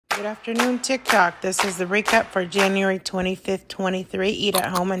Good afternoon, TikTok. This is the recap for January 25th, 23. Eat at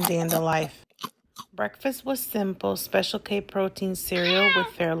home and day in the life. Breakfast was simple, Special K protein cereal with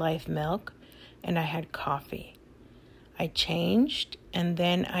Fairlife milk, and I had coffee. I changed, and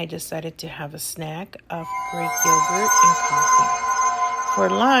then I decided to have a snack of Greek yogurt and coffee.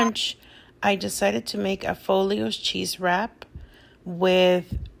 For lunch, I decided to make a Folio's cheese wrap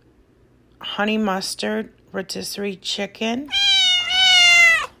with honey mustard, rotisserie chicken,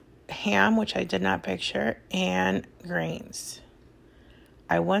 ham, which I did not picture, and grains.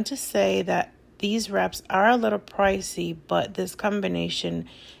 I want to say that these wraps are a little pricey, but this combination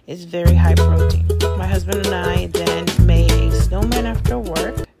is very high protein. My husband and I then made a snowman after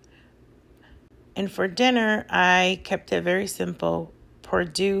work. And for dinner, I kept it very simple.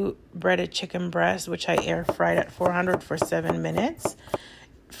 Perdue breaded chicken breast, which I air fried at 400 for 7 minutes.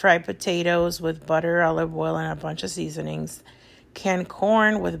 Fried potatoes with butter, olive oil, and a bunch of seasonings. Canned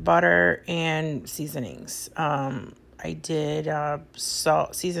corn with butter and seasonings. I did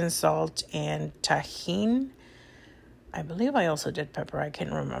seasoned salt and tahini. I believe I also did pepper. I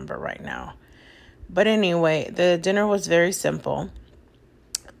can't remember right now. But anyway, the dinner was very simple.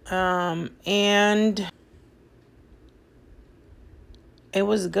 And it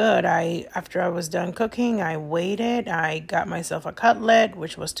was good. After I was done cooking, I weighed it. I got myself a cutlet,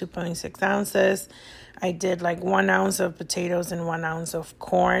 which was 2.6 ounces. I did like 1 ounce of potatoes and 1 ounce of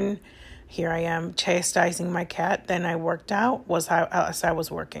corn. Here I am chastising my cat. Then I worked out as I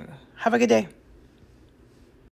was working. Have a good day.